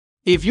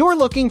If you're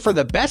looking for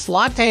the best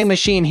latte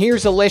machine,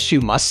 here's a list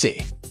you must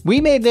see.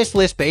 We made this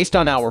list based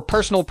on our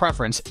personal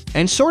preference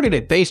and sorted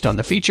it based on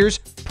the features,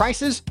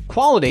 prices,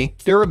 quality,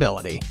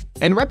 durability,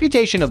 and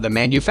reputation of the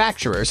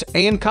manufacturers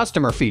and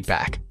customer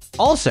feedback.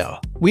 Also,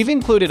 we've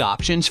included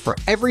options for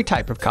every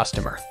type of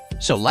customer.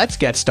 So let's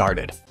get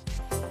started.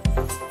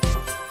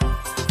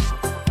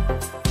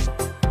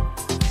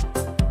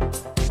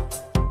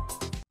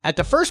 At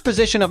the first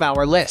position of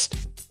our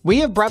list, we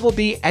have Breville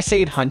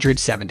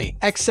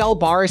S870 XL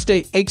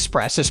Barista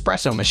Express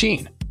Espresso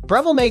Machine.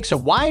 Breville makes a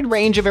wide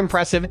range of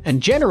impressive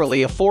and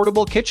generally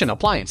affordable kitchen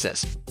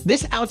appliances.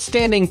 This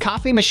outstanding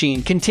coffee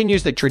machine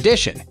continues the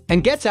tradition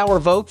and gets our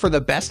vote for the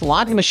best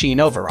latte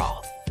machine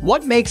overall.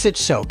 What makes it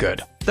so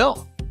good,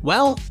 though?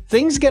 Well,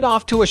 things get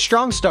off to a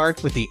strong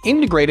start with the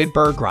integrated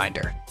burr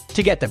grinder.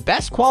 To get the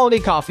best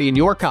quality coffee in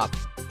your cup,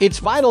 it's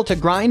vital to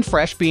grind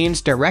fresh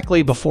beans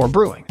directly before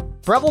brewing.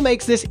 Breville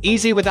makes this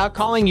easy without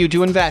calling you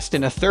to invest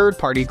in a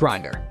third-party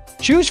grinder.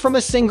 Choose from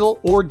a single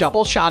or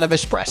double shot of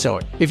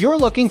espresso. If you're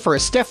looking for a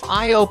stiff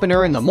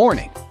eye-opener in the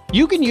morning,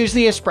 you can use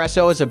the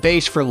espresso as a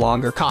base for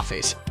longer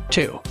coffees,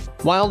 too.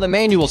 While the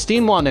manual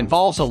steam one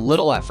involves a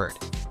little effort,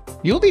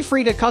 you'll be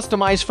free to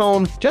customize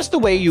foam just the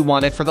way you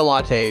want it for the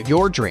latte of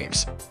your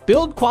dreams.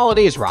 Build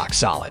quality is rock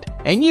solid,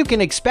 and you can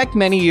expect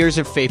many years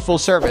of faithful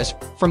service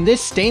from this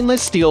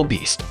stainless steel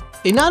beast.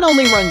 It not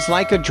only runs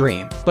like a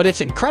dream, but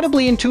it's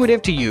incredibly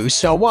intuitive to use,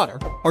 so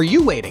what are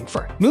you waiting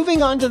for?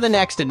 Moving on to the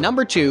next at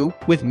number 2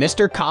 with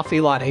Mr.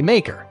 Coffee Latte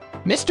Maker.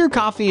 Mr.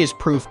 Coffee is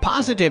proof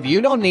positive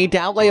you don't need to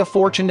outlay a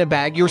fortune to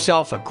bag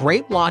yourself a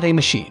great latte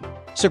machine.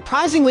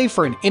 Surprisingly,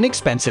 for an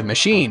inexpensive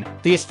machine,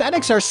 the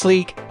aesthetics are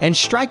sleek and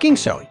striking,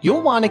 so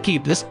you'll want to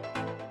keep this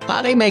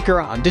latte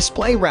maker on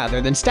display rather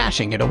than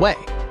stashing it away.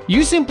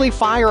 You simply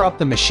fire up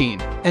the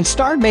machine and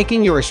start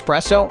making your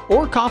espresso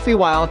or coffee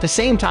while at the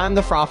same time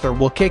the frother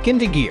will kick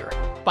into gear.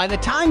 By the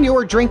time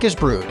your drink is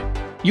brewed,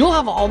 you'll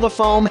have all the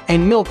foam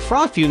and milk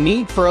froth you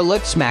need for a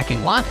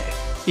lip-smacking latte.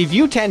 If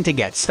you tend to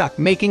get stuck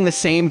making the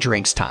same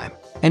drinks time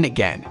and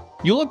again,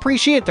 you'll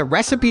appreciate the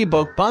recipe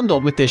book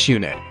bundled with this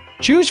unit.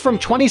 Choose from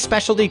 20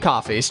 specialty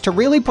coffees to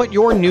really put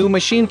your new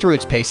machine through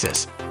its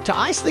paces. To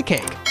ice the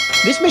cake,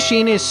 this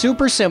machine is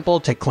super simple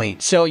to clean,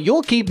 so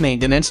you'll keep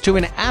maintenance to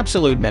an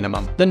absolute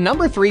minimum. The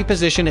number 3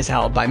 position is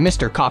held by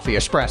Mr. Coffee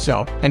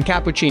Espresso and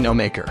Cappuccino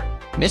Maker.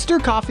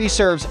 Mr. Coffee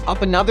serves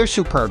up another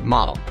superb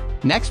model.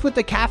 Next, with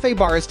the cafe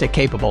barista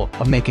capable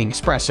of making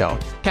espresso,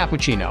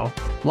 cappuccino,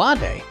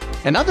 latte,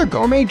 and other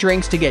gourmet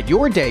drinks to get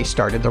your day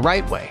started the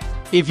right way.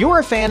 If you're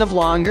a fan of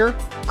longer,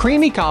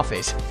 creamy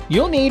coffees,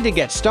 you'll need to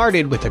get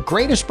started with a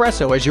great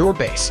espresso as your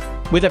base.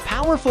 With a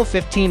powerful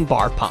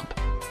 15-bar pump,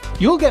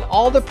 you'll get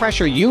all the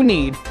pressure you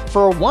need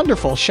for a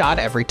wonderful shot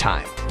every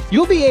time.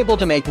 You'll be able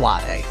to make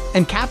latte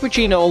and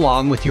cappuccino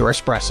along with your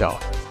espresso.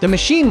 The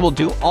machine will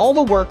do all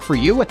the work for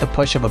you at the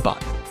push of a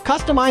button.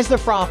 Customize the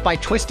froth by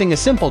twisting a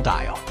simple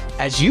dial.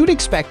 As you'd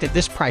expect at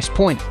this price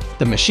point,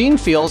 the machine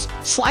feels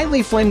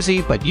slightly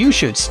flimsy, but you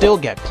should still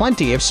get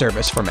plenty of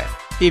service from it.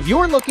 If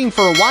you're looking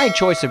for a wide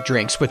choice of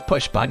drinks with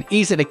push-button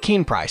ease at a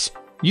keen price,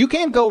 you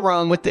can't go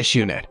wrong with this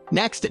unit.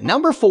 Next, at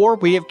number 4,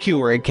 we have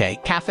Keurig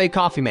K-Café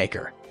Coffee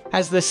Maker.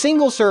 Has the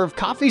single-serve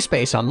coffee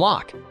space on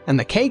lock, and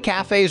the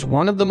K-Café is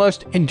one of the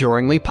most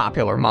enduringly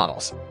popular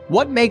models.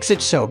 What makes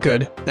it so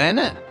good, then?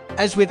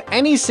 As with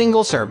any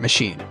single-serve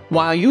machine,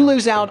 while you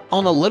lose out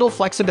on a little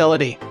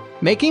flexibility,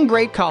 making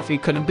great coffee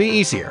couldn't be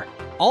easier.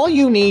 All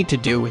you need to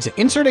do is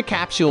insert a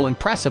capsule and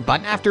press a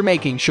button after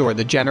making sure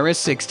the generous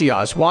 60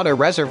 Oz water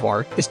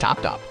reservoir is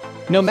topped up.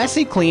 No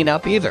messy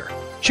cleanup either.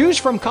 Choose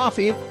from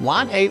coffee,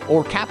 latte,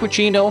 or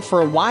cappuccino for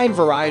a wide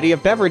variety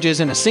of beverages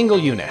in a single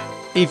unit.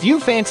 If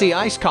you fancy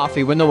iced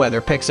coffee when the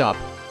weather picks up,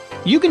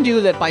 you can do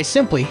that by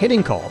simply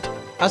hitting cold.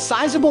 A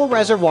sizable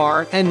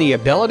reservoir and the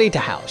ability to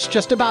house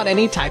just about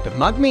any type of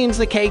mug means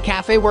the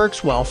K-Café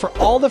works well for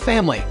all the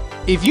family.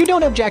 If you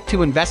don't object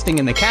to investing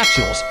in the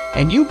capsules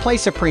and you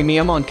place a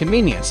premium on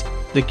convenience,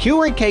 the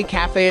Keurig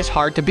K-Café is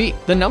hard to beat.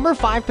 The number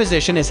 5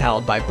 position is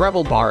held by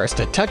Breville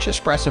Barista Touch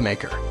Espresso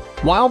Maker.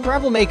 While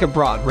Breville make a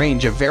broad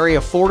range of very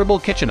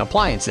affordable kitchen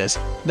appliances,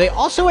 they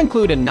also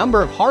include a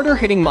number of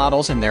harder-hitting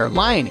models in their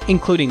line,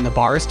 including the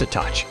Barista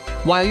Touch.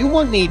 While you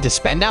won't need to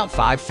spend out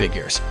 5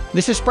 figures,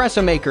 this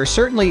espresso maker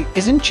certainly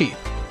isn't cheap.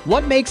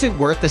 What makes it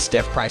worth the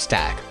stiff price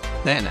tag?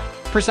 Then,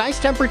 precise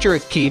temperature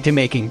is key to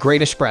making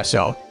great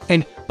espresso,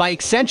 and by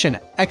extension,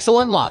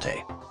 excellent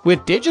latte.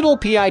 With digital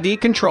PID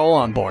control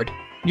on board,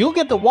 you'll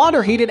get the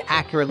water heated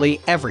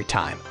accurately every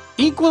time.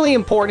 Equally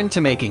important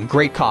to making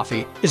great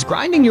coffee is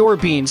grinding your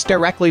beans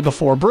directly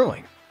before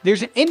brewing.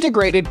 There's an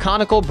integrated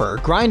conical burr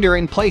grinder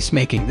in place,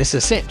 making this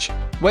a cinch.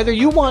 Whether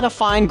you want a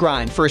fine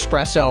grind for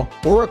espresso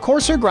or a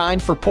coarser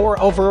grind for pour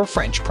over a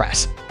French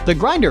press, the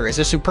grinder is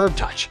a superb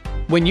touch.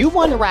 When you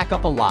want to rack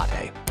up a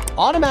latte,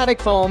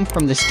 automatic foam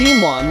from the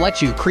Steam One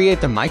lets you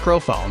create the micro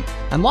foam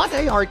and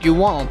latte art you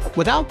want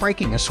without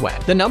breaking a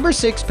sweat. The number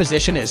 6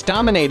 position is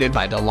dominated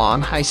by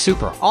DeLonghi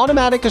Super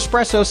Automatic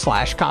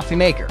Espresso / Coffee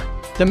Maker.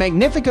 The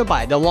Magnifica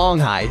by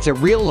DeLonghi is a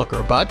real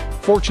looker, but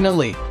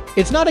fortunately,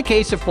 It's not a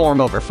case of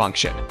form over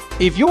function.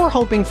 If you're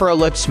hoping for a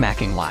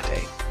lip-smacking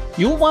latte,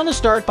 you'll want to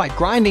start by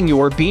grinding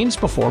your beans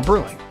before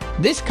brewing.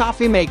 This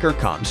coffee maker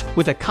comes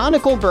with a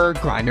conical burr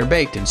grinder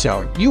baked in,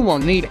 so you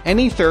won't need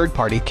any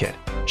third-party kit.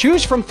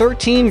 Choose from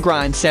 13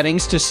 grind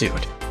settings to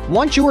suit.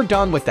 Once you are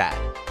done with that,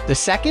 the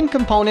second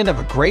component of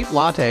a great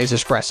latte is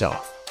espresso.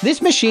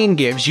 This machine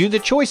gives you the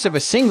choice of a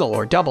single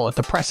or double at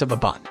the press of a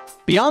button.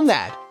 Beyond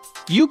that,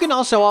 you can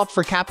also opt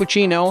for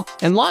cappuccino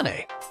and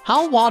latte.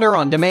 Hot water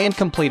on demand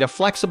complete a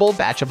flexible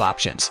batch of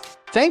options.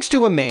 Thanks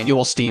to a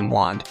manual steam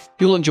wand,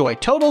 you'll enjoy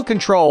total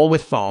control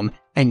with foam,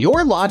 and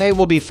your latte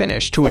will be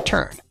finished to a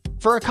turn.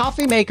 For a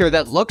coffee maker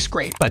that looks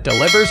great but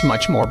delivers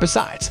much more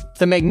besides,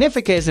 the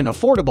Magnifica is an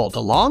affordable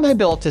DeLonghi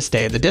built to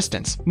stay the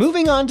distance.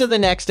 Moving on to the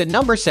next at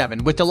number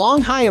 7 with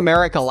DeLonghi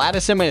America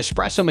Lattissima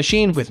Espresso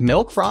Machine with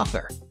Milk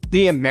Frother.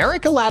 The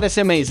America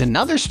Lattissima is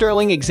another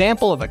sterling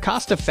example of a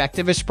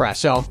cost-effective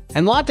espresso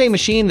and latte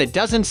machine that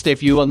doesn't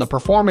stiff you on the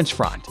performance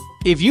front.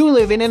 If you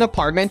live in an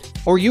apartment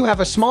or you have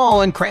a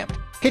small and cramped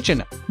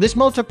kitchen, this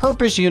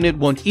multi-purpose unit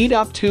won't eat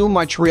up too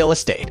much real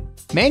estate.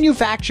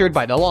 Manufactured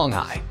by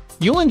DeLonghi,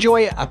 you'll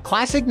enjoy a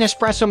classic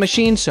Nespresso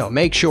machine, so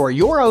make sure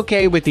you're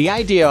okay with the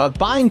idea of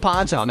buying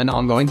pods on an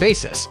ongoing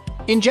basis.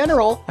 In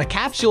general, a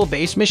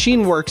capsule-based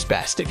machine works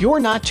best if you're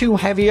not too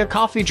heavy a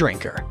coffee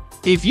drinker.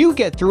 If you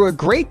get through a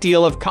great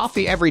deal of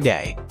coffee every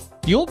day,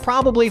 you'll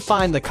probably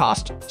find the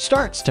cost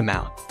starts to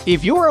mount.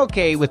 If you're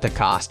okay with the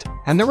cost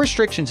and the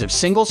restrictions of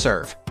single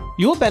serve,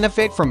 you'll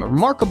benefit from a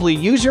remarkably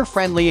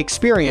user-friendly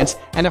experience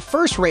and a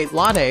first-rate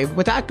latte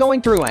without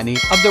going through any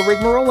of the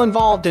rigmarole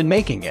involved in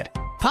making it.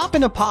 Pop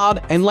in a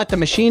pod and let the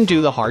machine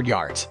do the hard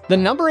yards. The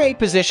number 8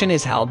 position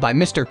is held by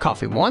Mr.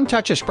 Coffee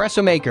One-Touch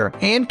Espresso Maker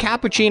and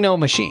Cappuccino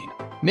Machine.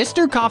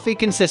 Mr. Coffee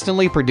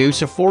consistently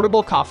produce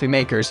affordable coffee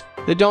makers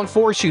that don't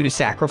force you to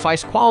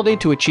sacrifice quality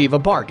to achieve a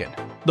bargain.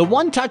 The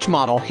one-touch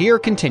model here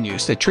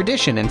continues the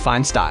tradition in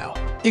fine style.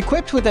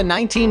 Equipped with a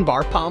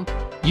 19-bar pump,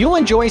 you'll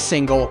enjoy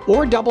single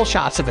or double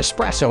shots of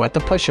espresso at the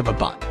push of a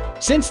button.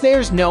 Since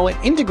there's no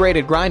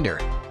integrated grinder,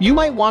 you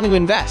might want to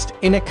invest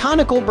in a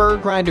conical burr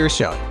grinder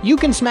so you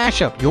can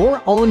smash up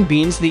your own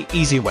beans the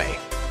easy way.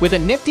 With a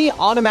nifty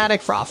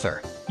automatic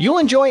frother, you'll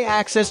enjoy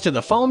access to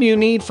the foam you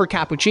need for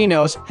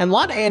cappuccinos and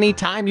latte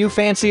anytime you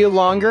fancy a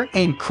longer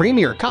and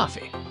creamier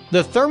coffee.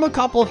 The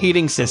thermocouple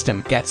heating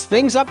system gets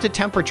things up to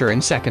temperature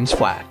in seconds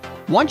flat.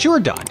 Once you're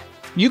done,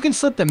 you can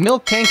slip the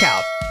milk tank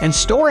out and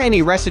store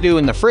any residue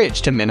in the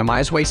fridge to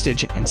minimize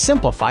wastage and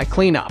simplify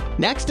cleanup.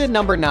 Next at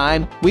number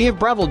 9, we have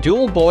Breville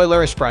Dual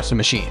Boiler Espresso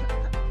Machine.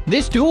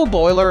 This dual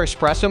boiler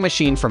espresso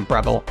machine from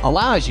Breville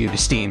allows you to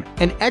steam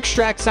and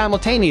extract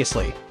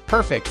simultaneously,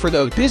 perfect for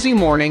those busy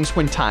mornings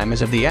when time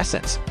is of the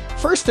essence.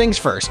 First things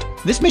first,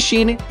 this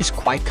machine is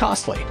quite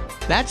costly.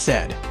 That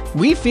said,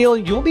 we feel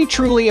you'll be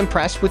truly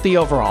impressed with the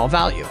overall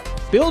value.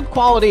 Build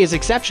quality is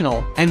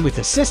exceptional, and with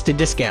assisted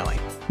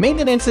descaling,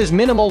 maintenance is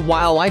minimal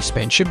while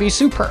lifespan should be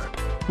superb.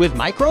 With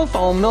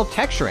microfoam milk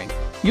texturing,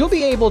 you'll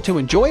be able to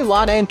enjoy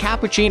latte and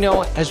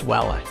cappuccino as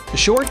well as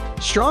short,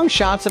 strong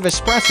shots of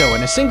espresso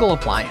in a single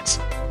appliance.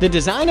 The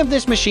design of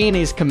this machine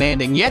is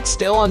commanding yet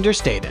still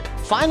understated.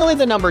 Finally,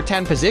 the number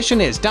 10 position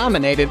is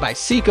dominated by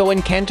Saeco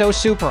Incanto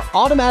Super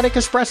Automatic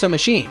Espresso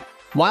Machine.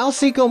 While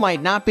Saeco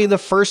might not be the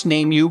first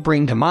name you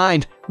bring to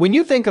mind when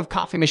you think of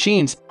coffee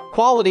machines,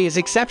 quality is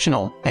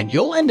exceptional, and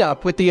you'll end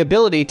up with the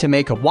ability to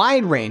make a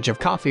wide range of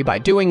coffee by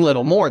doing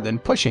little more than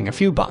pushing a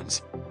few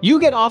buttons. You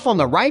get off on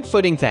the right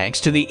footing thanks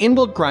to the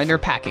inbuilt grinder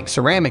packing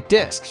ceramic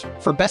discs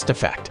for best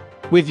effect.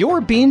 With your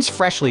beans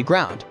freshly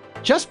ground,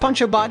 just punch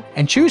a button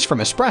and choose from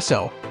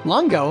espresso,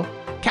 lungo,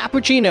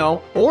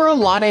 cappuccino, or a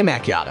latte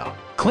macchiato.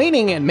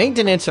 Cleaning and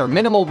maintenance are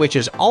minimal, which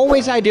is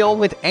always ideal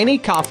with any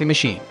coffee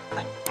machine.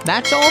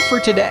 That's all for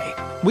today.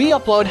 We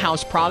upload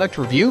house product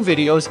review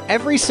videos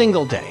every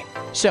single day,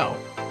 so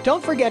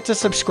don't forget to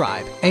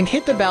subscribe and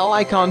hit the bell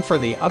icon for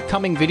the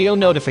upcoming video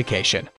notification.